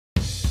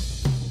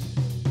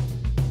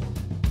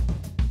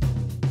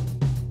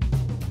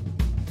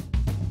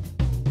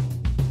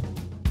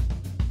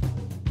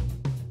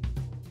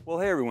Well,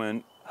 hey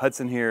everyone,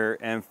 Hudson here,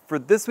 and for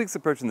this week's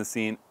Approaching the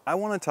Scene, I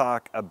want to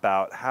talk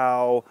about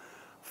how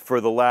for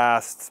the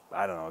last,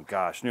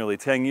 nearly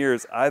 10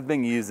 years, I've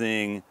been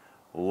using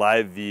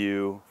live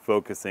view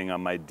focusing on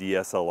my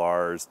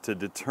DSLRs to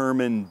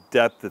determine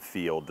depth of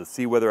field, to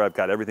see whether I've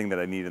got everything that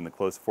I need in the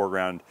close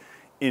foreground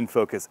in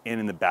focus and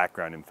in the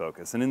background in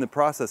focus. And in the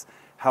process,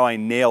 how I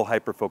nail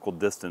hyperfocal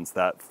distance,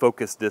 that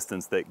focus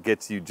distance that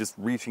gets you just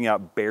reaching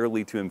out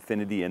barely to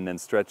infinity and then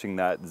stretching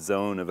that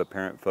zone of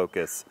apparent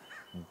focus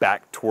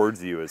back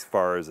towards you as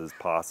far as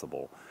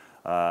possible.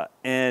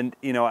 And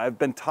I've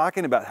been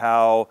talking about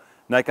how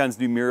Nikon's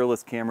new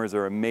mirrorless cameras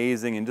are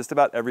amazing in just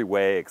about every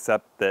way,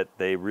 except that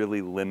they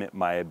really limit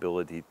my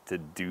ability to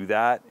do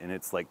that, and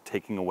it's like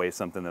taking away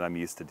something that I'm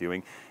used to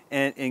doing.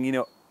 And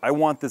I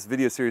want this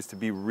video series to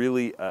be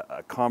really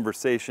a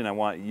conversation. I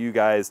want you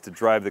guys to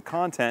drive the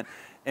content.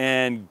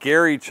 And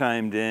Gary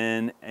chimed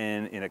in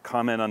and in a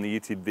comment on the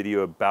YouTube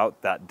video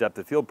about that depth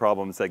of field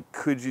problem. It's like,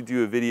 could you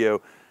do a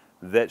video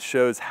that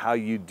shows how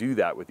you do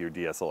that with your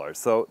DSLR?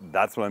 So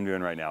that's what I'm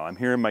doing right now. I'm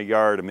here in my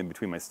yard. I'm in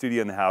between my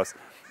studio and the house.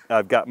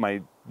 I've got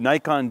my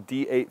Nikon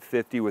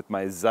D850 with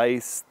my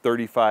Zeiss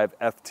 35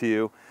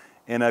 f2,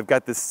 and I've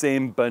got the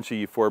same bunch of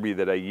euphorbia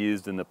that I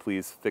used in the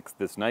Please Fix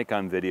This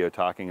Nikon video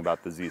talking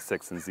about the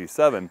Z6 and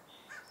Z7.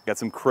 Got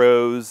some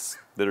crows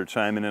that are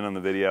chiming in on the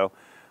video,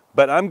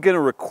 but I'm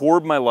gonna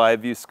record my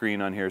live view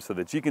screen on here so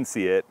that you can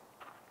see it.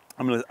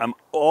 I'm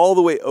all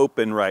the way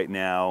open right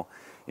now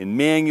in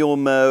manual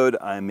mode.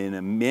 I'm in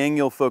a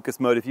manual focus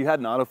mode. If you had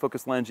an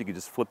autofocus lens, you could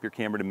just flip your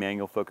camera to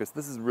manual focus.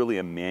 This is really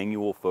a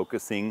manual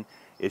focusing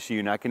issue.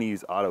 You're not going to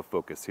use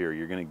autofocus here.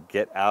 You're going to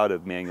get out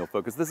of manual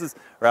focus.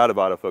 Or out of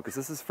autofocus.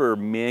 This is for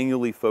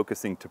manually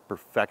focusing to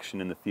perfection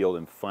in the field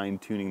and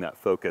fine-tuning that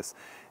focus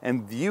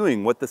and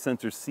viewing what the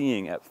sensor's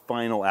seeing at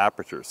final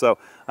aperture. So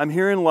I'm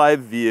here in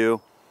live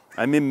view.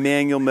 I'm in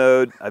manual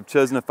mode. I've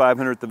chosen a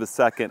 500th of a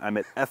second. I'm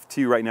at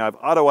f2 right now. I have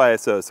auto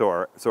ISO,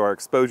 so our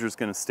exposure is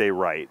going to stay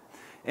right.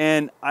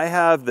 And I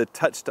have the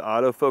touch to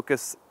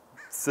autofocus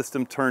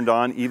system turned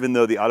on. Even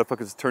though the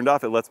autofocus is turned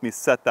off, it lets me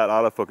set that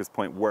autofocus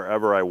point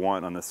wherever I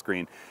want on the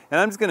screen. And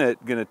I'm just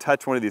gonna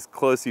touch one of these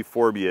close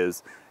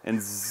euphorbias and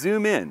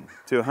zoom in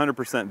to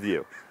 100%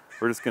 view.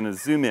 We're just gonna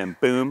zoom in,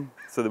 boom,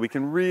 so that we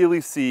can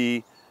really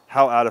see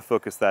how out of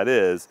focus that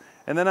is.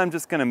 And then I'm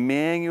just gonna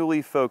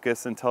manually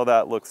focus until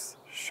that looks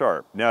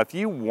sharp. Now, if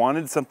you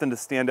wanted something to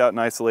stand out in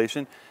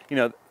isolation,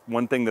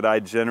 one thing that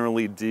I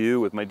generally do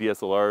with my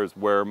DSLR is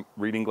wear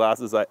reading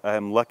glasses. I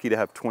am lucky to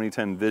have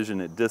 20/10 vision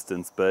at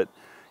distance, but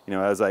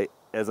as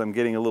I'm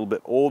getting a little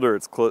bit older,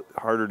 it's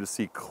harder to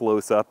see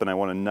close up, and I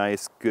want a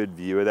nice, good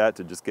view of that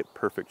to just get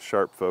perfect,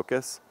 sharp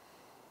focus.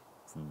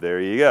 So there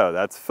you go,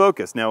 that's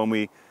focus. Now, when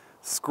we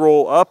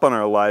scroll up on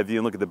our live view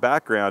and look at the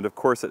background, of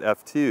course at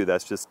f2,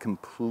 that's just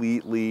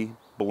completely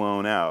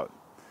blown out.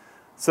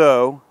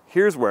 So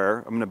here's where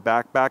I'm gonna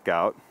back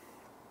out,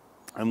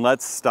 and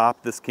let's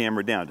stop this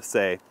camera down to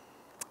say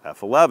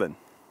f11.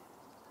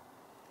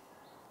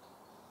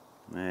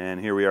 And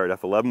here we are at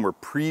f11. We're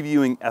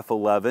previewing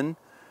f11.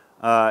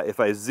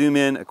 If I zoom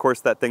in, of course,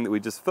 that thing that we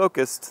just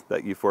focused,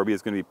 that euphorbia,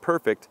 is going to be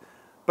perfect,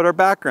 but our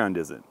background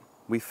isn't.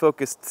 We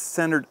focused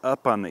centered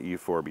up on the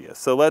euphorbia.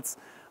 So let's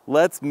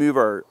move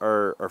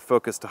our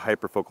focus to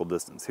hyperfocal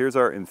distance. Here's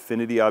our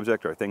infinity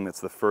object, our thing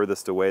that's the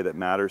furthest away that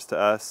matters to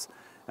us.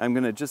 I'm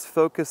going to just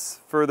focus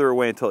further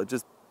away until it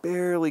just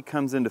barely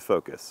comes into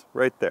focus,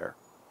 right there.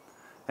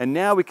 And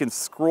now we can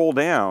scroll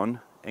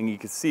down, and you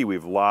can see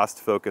we've lost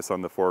focus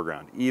on the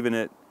foreground, even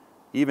at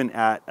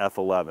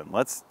f11.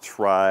 Let's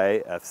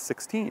try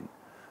f16.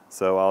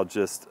 So I'll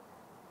just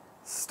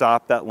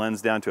stop that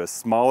lens down to a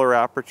smaller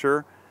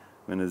aperture.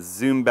 I'm going to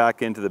zoom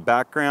back into the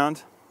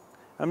background.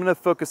 I'm going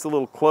to focus a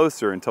little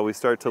closer until we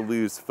start to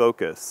lose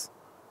focus.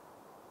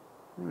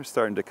 We're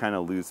starting to kind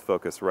of lose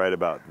focus right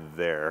about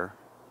there.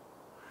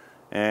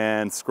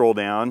 And scroll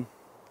down.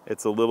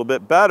 It's a little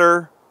bit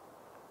better.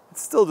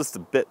 It's still just a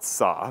bit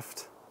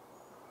soft.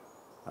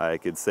 I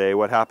could say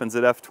what happens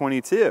at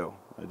f22.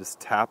 I just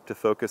tap to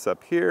focus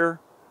up here,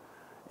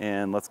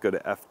 and let's go to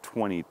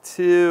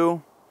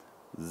f22,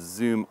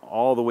 zoom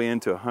all the way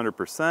into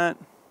 100%.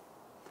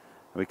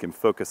 We can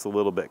focus a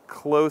little bit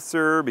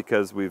closer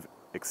because we've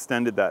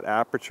extended that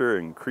aperture,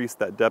 increased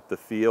that depth of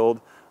field.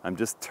 I'm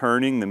just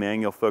turning the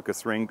manual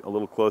focus ring a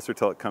little closer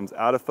till it comes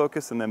out of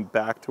focus and then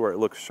back to where it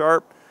looks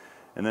sharp.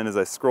 And then as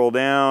I scroll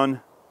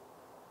down,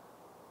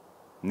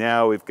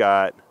 now we've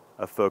got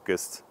a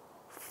focused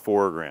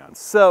foreground.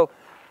 So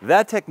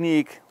that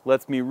technique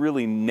lets me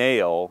really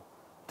nail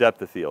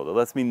depth of field. It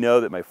lets me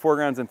know that my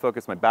foreground's in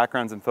focus, my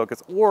background's in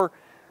focus, or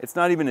it's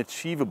not even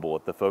achievable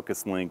at the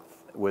focus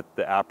length with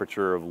the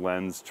aperture of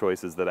lens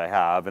choices that I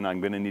have, and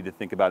I'm going to need to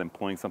think about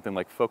employing something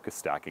like focus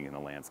stacking in the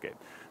landscape.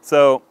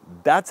 So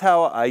that's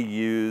how I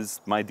use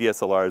my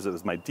DSLRs. It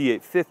was my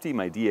D850,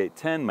 my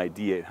D810, my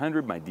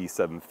D800, my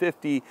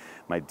D750,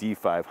 my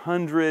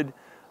D500.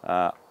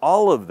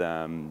 All of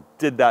them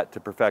did that to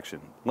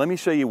perfection. Let me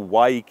show you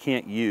why you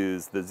can't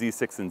use the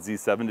Z6 and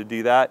Z7 to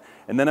do that,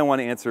 and then I want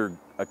to answer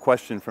a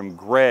question from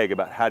Greg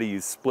about how to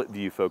use split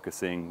view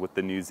focusing with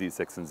the new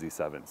Z6 and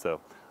Z7.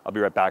 So I'll be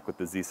right back with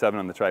the Z7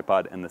 on the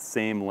tripod and the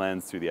same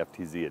lens through the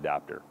FTZ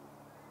adapter.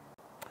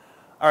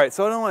 All right,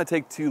 so I don't want to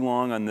take too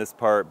long on this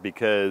part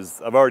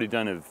because I've already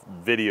done a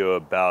video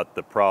about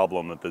the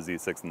problem that the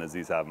Z6 and the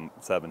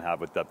Z7 have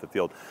with depth of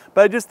field.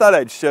 But I just thought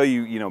I'd show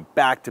you,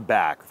 back to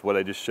back with what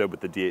I just showed with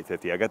the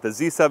D850. I got the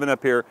Z7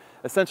 up here,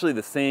 essentially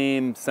the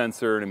same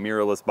sensor and a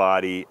mirrorless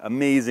body,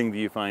 amazing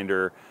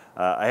viewfinder.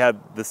 I have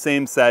the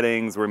same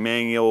settings, we're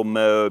manual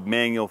mode,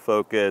 manual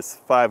focus,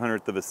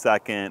 500th of a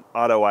second,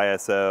 auto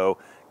ISO.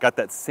 Got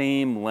that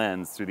same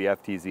lens through the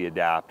FTZ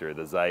adapter,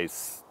 the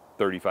Zeiss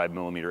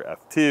 35mm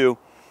f2.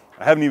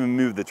 I haven't even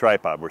moved the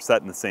tripod. We're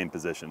set in the same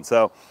position.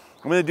 So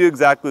I'm going to do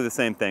exactly the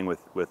same thing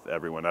with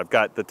everyone. I've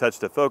got the touch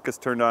to focus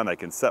turned on. I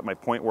can set my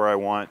point where I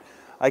want.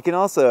 I can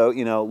also,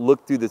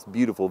 look through this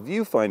beautiful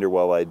viewfinder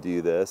while I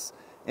do this,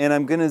 and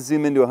I'm going to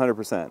zoom into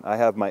 100%. I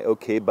have my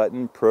OK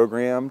button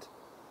programmed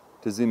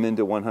to zoom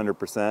into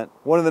 100%.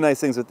 One of the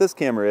nice things with this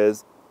camera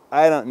is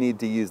I don't need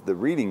to use the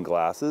reading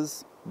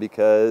glasses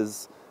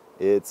because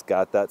it's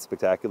got that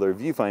spectacular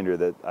viewfinder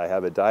that I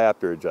have a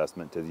diopter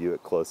adjustment to view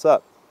it close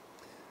up.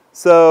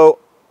 So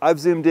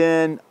I've zoomed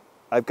in,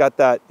 I've got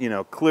that,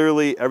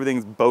 clearly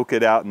everything's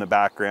bokeh out in the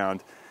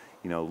background.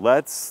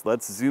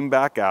 Let's zoom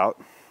back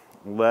out.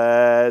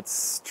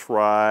 Let's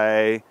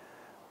try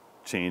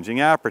changing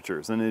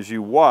apertures. And as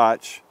you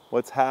watch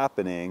what's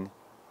happening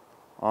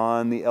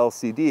on the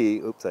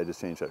LCD, oops, I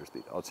just changed shutter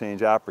speed. I'll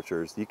change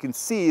apertures. You can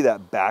see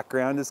that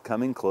background is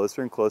coming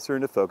closer and closer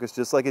into focus,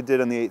 just like it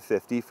did on the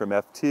 850 from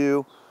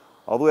f2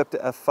 all the way up to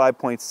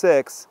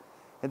f5.6,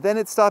 and then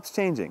it stops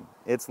changing.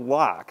 It's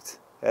locked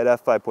at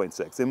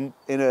f5.6. And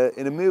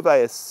in a move I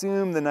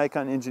assume the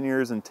Nikon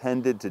engineers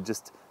intended to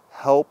just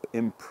help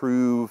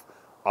improve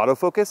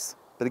autofocus.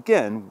 But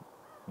again,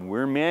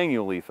 we're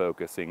manually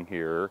focusing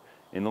here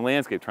in the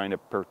landscape, trying to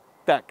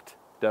perfect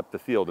depth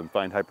of field and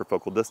find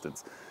hyperfocal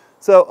distance.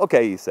 So,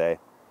 okay, you say,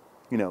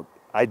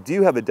 I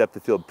do have a depth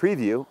of field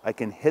preview. I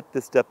can hit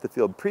this depth of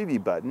field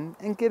preview button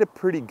and get a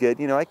pretty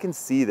good, I can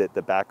see that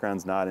the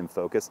background's not in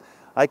focus.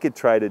 I could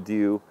try to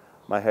do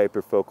my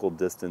hyperfocal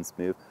distance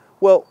move.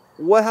 Well,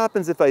 what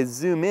happens if I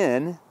zoom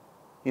in?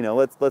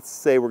 Let's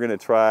say we're going to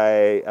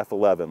try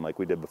f11 like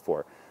we did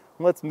before.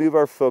 Let's move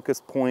our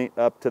focus point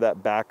up to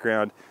that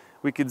background.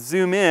 We could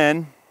zoom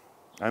in.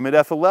 I'm at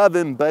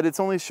f11, but it's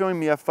only showing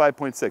me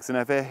f5.6. And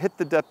if I hit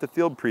the depth of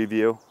field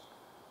preview,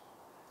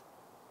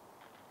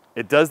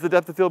 it does the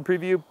depth of field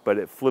preview, but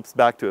it flips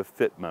back to a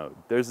fit mode.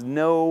 There's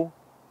no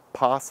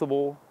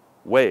possible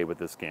way with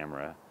this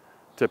camera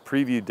to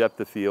preview depth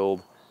of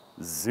field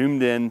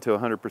zoomed in to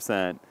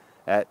 100%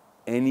 at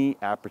any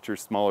aperture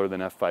smaller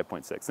than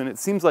f5.6. And it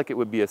seems like it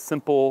would be a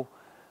simple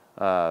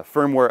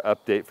firmware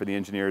update for the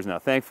engineers. Now,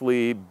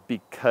 thankfully,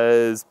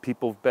 because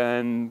people have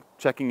been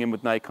checking in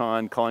with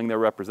Nikon, calling their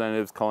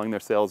representatives, calling their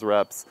sales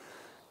reps,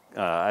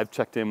 I've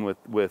checked in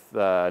with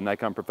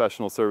Nikon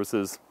Professional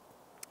Services.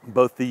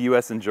 Both the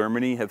US and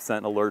Germany have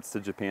sent alerts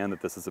to Japan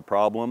that this is a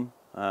problem.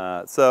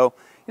 So,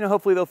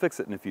 hopefully they'll fix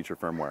it in a future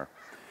firmware.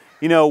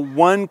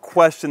 One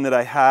question that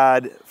I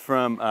had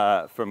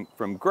from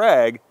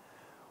Greg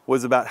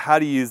was about how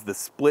to use the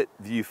split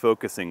view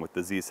focusing with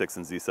the Z6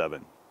 and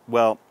Z7.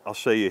 Well, I'll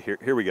show you here.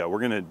 Here we go. We're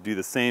going to do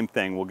the same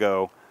thing. We'll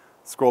go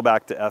scroll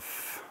back to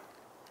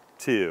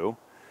F2,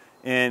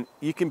 and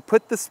you can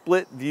put the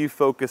split view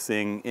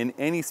focusing in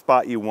any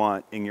spot you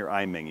want in your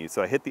eye menu.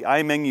 So I hit the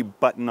eye menu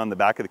button on the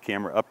back of the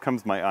camera, up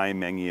comes my eye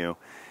menu,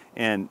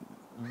 and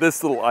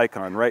this little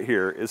icon right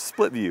here is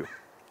split view.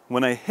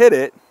 When I hit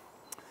it,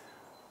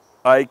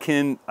 I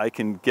can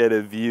get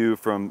a view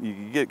from, you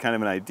can get kind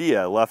of an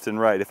idea left and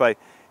right.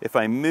 If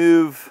I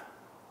move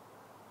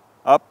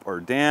up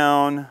or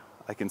down,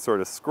 I can sort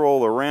of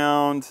scroll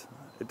around.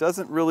 It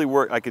doesn't really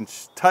work. I can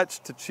touch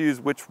to choose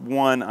which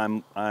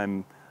one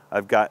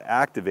I've got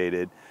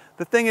activated.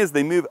 The thing is,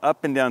 they move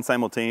up and down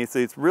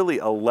simultaneously. It's really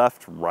a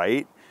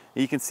left-right.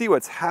 You can see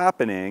what's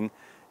happening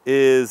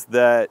is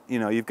that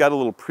you've got a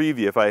little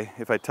preview.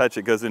 If I touch,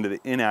 it goes into the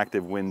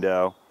inactive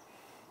window,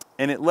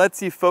 and it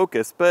lets you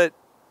focus. But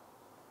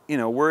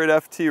we're at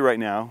F2 right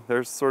now.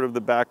 There's sort of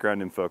the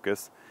background in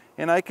focus,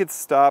 and I could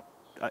stop.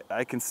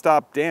 I can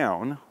stop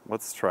down.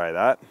 Let's try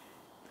that.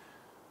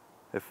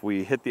 If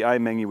we hit the eye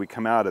menu, we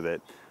come out of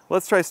it.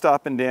 Let's try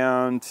stopping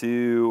down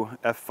to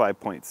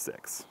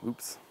f5.6.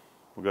 Oops.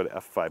 We'll go to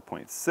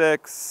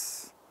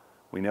f5.6.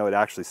 We know it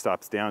actually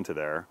stops down to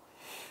there.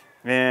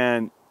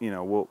 And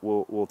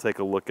we'll take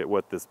a look at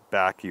what this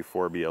back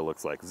euphorbia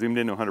looks like. Zoomed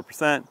in to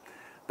 100%.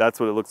 That's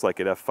what it looks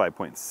like at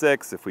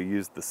f5.6. If we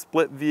use the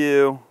split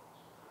view,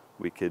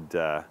 we could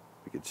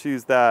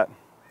choose that.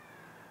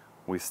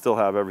 We still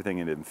have everything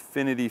in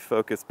infinity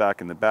focus back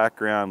in the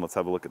background. Let's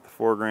have a look at the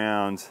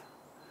foreground.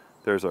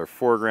 There's our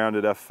foreground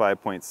at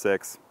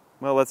f5.6.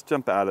 Well, let's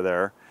jump out of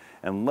there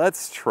and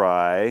let's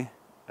try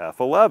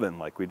f11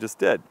 like we just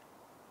did.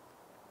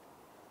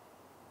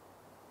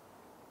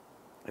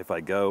 if I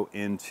go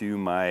into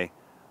my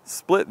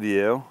split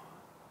view,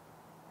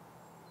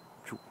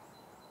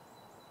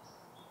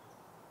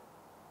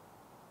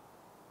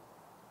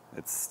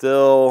 it's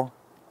still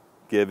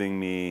giving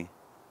me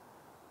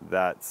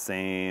that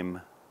same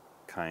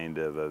kind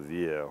of a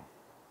view.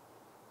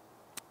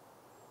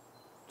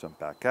 Jump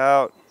back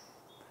out.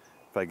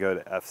 If I go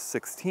to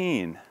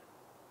f16,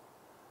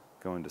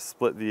 go into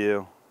split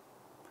view,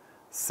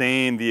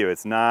 same view.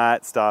 It's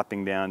not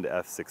stopping down to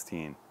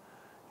f16.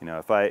 You know,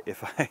 if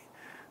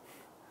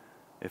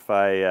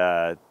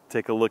I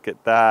take a look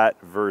at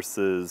that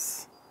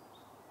versus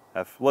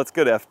let's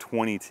go to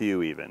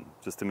f22 even,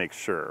 just to make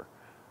sure.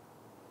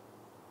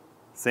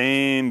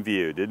 Same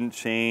view, didn't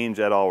change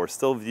at all. We're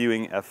still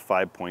viewing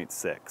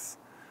f5.6.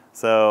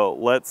 So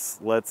let's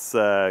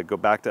go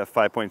back to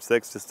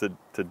f5.6 just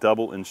to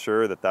double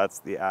ensure that that's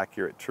the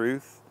accurate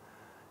truth.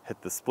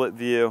 Hit the split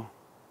view,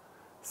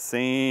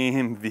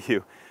 same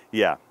view.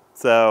 Yeah,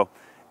 so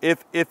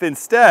if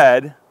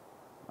instead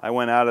I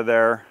went out of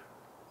there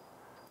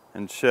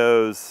and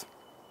chose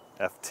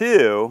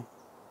f2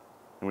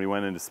 and we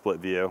went into split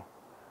view,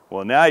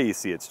 well, now you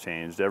see it's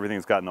changed.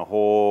 Everything's gotten a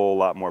whole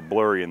lot more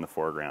blurry in the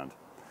foreground.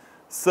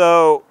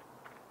 So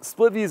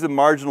split view is a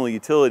marginal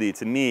utility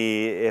to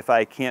me if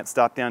I can't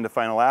stop down to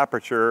final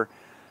aperture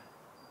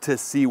to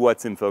see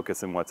what's in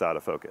focus and what's out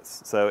of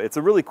focus. So it's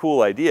a really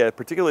cool idea,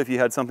 particularly if you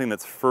had something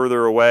that's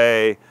further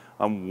away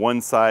on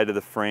one side of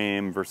the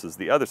frame versus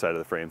the other side of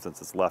the frame,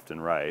 since it's left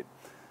and right.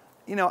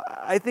 You know,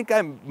 I think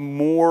I'm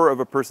more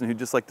of a person who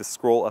just like to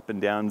scroll up and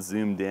down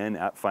zoomed in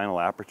at final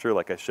aperture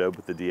like I showed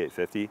with the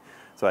D850.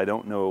 So I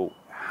don't know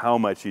how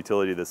much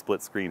utility the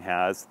split screen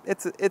has.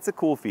 It's a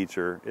cool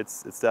feature.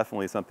 It's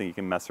definitely something you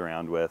can mess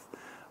around with.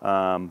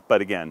 But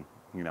again,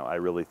 you know, I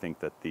really think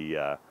that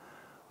the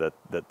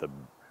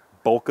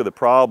bulk of the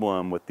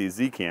problem with these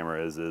Z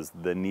cameras is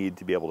the need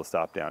to be able to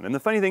stop down. And the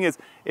funny thing is,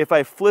 if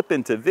I flip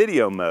into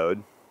video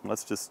mode,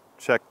 let's just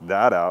check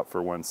that out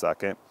for 1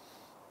 second.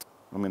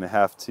 I'm gonna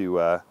have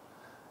to,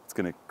 it's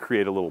gonna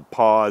create a little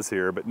pause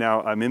here, but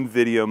now I'm in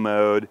video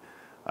mode.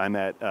 I'm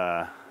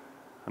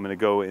gonna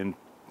go and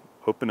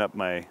open up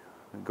my,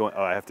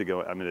 I have to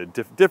go, I'm in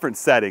different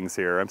settings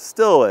here. I'm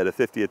still at a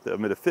 50th,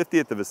 I'm at a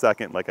 50th of a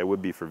second like I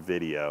would be for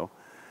video.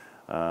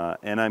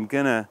 And I'm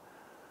gonna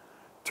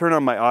turn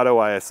on my auto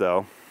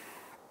ISO,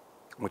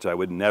 which I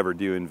would never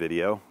do in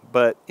video.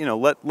 But you know,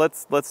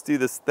 let's do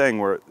this thing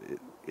where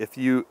if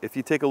you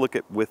take a look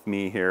at with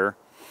me here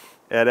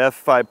at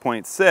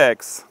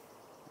f5.6,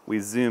 we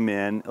zoom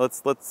in.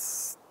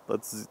 Let's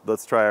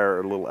try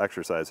our little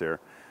exercise here.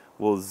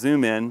 We'll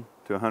zoom in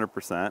to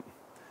 100%,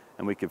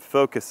 and we can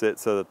focus it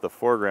so that the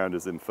foreground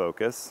is in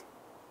focus.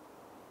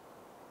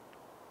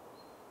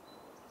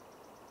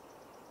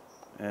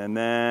 And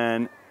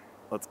then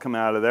let's come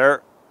out of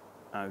there.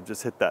 I've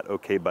just hit that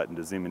OK button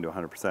to zoom into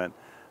 100%.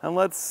 And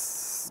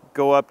let's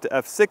go up to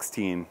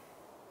f16.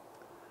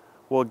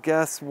 Well,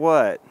 guess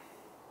what?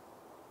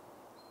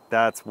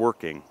 That's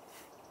working.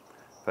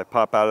 If I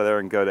pop out of there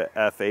and go to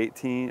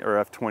f18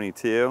 or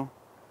f22,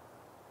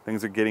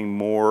 things are getting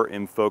more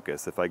in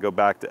focus. If I go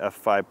back to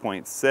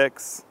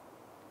f5.6,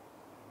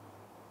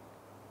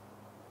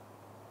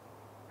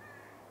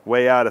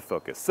 way out of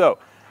focus. So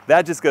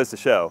that just goes to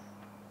show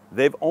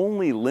they've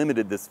only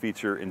limited this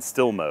feature in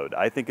still mode.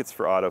 I think it's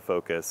for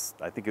autofocus.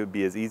 I think it would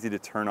be as easy to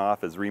turn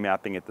off as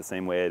remapping it the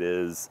same way it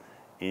is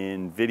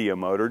in video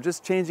mode, or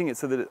just changing it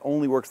so that it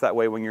only works that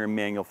way when you're in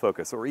manual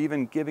focus, or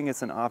even giving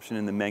us an option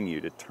in the menu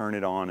to turn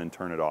it on and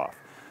turn it off.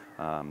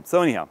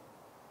 So anyhow,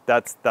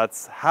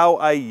 that's how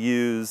I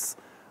use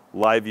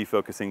live view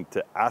focusing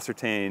to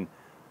ascertain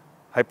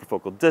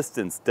hyperfocal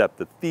distance, depth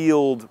of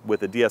field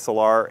with a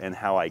DSLR, and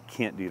how I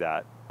can't do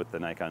that with the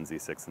Nikon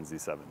Z6 and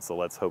Z7. So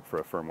let's hope for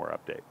a firmware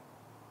update.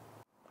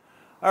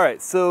 All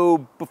right,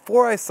 so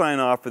before I sign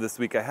off for this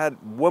week, I had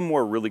one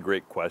more really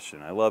great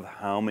question. I love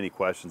how many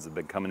questions have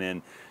been coming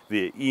in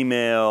via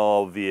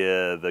email,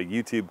 via the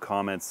YouTube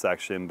comments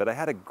section, but I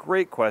had a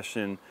great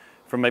question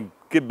from my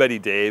good buddy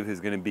Dave, who's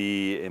gonna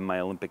be in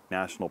my Olympic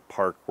National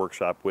Park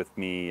workshop with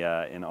me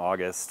in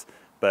August,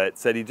 but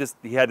said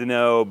he had to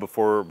know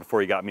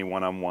before he got me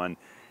one-on-one.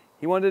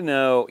 He wanted to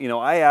know, you know,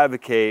 I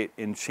advocate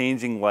in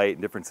changing light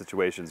in different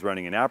situations,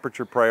 running in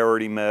aperture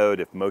priority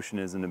mode if motion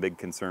isn't a big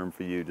concern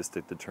for you, just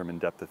to determine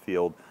depth of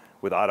field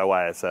with auto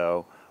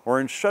ISO, or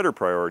in shutter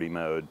priority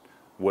mode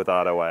with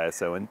auto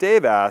ISO. And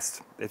Dave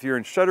asked, if you're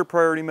in shutter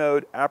priority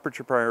mode,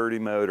 aperture priority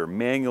mode, or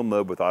manual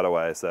mode with auto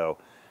ISO,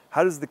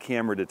 how does the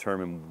camera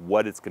determine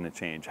what it's going to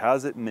change?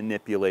 How's it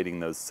manipulating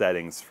those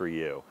settings for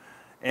you?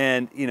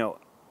 And, you know,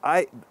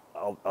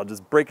 I'll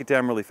just break it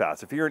down really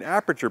fast. If you're in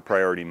aperture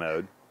priority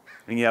mode,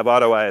 and you have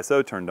auto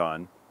ISO turned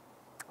on,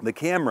 the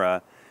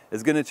camera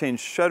is going to change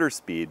shutter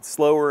speed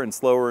slower and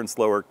slower and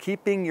slower,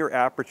 keeping your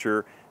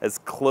aperture as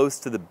close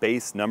to the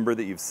base number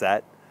that you've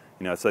set.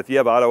 You know, so if you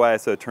have auto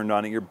ISO turned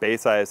on at your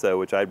base ISO,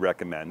 which I'd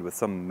recommend with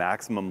some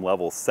maximum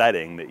level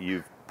setting that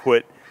you've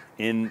put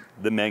in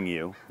the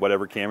menu,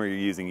 whatever camera you're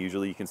using,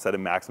 usually you can set a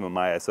maximum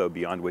ISO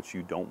beyond which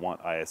you don't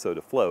want ISO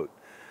to float.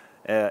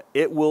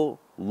 It will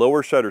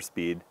lower shutter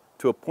speed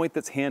to a point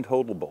that's hand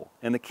holdable.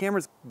 And the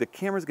camera's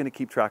going to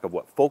keep track of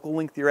what focal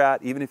length you're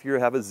at. Even if you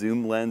have a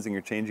zoom lens and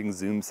you're changing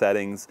zoom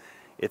settings,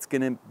 it's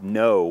going to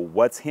know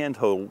what's hand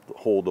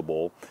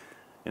holdable,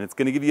 and it's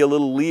going to give you a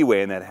little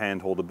leeway in that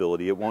hand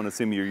holdability. It won't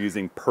assume you're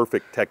using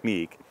perfect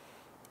technique.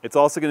 It's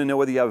also going to know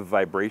whether you have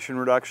vibration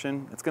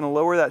reduction. It's going to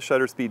lower that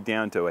shutter speed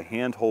down to a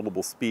hand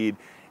holdable speed,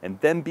 and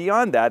then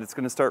beyond that, it's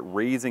going to start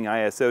raising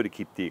ISO to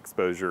keep the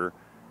exposure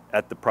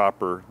at the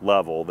proper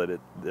level that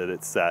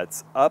it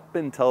sets up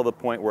until the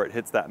point where it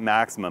hits that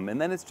maximum,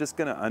 and then it's just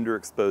going to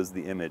underexpose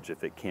the image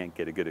if it can't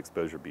get a good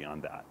exposure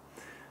beyond that.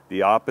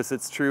 The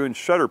opposite's true in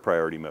shutter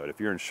priority mode. If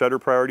you're in shutter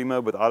priority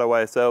mode with auto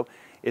ISO,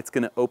 it's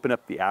going to open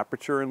up the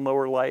aperture in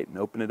lower light and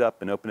open it up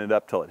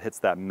till it hits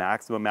that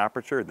maximum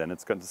aperture. Then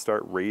it's going to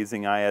start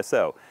raising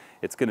ISO.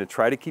 It's going to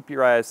try to keep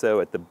your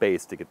ISO at the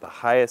base to get the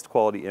highest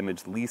quality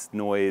image, least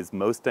noise,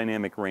 most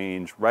dynamic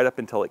range, right up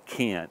until it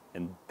can't,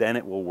 and then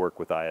it will work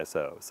with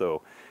ISO.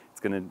 So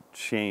it's going to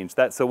change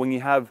that. So when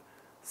you have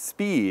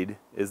speed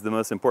is the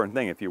most important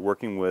thing. If you're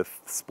working with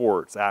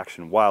sports,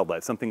 action,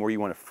 wildlife, something where you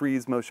want to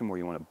freeze motion, where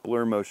you want to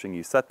blur motion,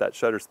 you set that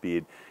shutter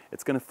speed,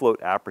 it's going to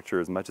float aperture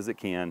as much as it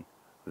can,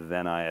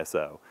 then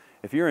ISO.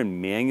 If you're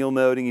in manual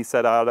mode and you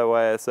set auto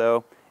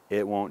ISO,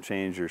 it won't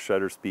change your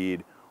shutter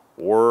speed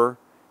or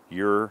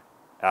your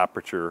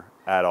aperture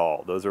at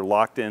all. Those are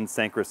locked in,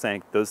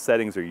 sacrosanct. Those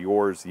settings are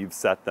yours. You've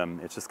set them.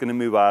 It's just going to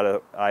move out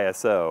of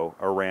ISO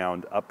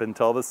around up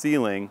until the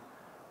ceiling,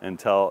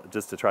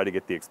 just to try to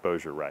get the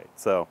exposure right.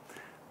 So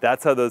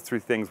that's how those three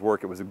things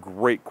work. It was a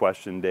great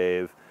question,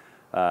 Dave.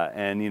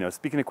 And you know,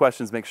 speaking of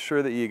questions, make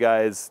sure that you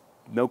guys,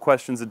 no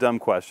question's a dumb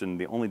question.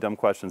 The only dumb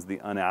question is the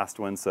unasked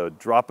one. So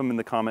drop them in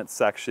the comments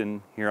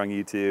section here on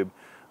YouTube.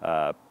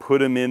 Put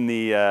them in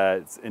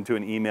into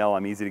an email.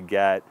 I'm easy to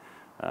get.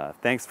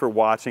 Thanks for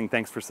watching.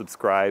 Thanks for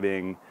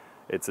subscribing.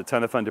 It's a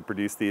ton of fun to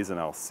produce these, and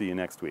I'll see you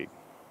next week.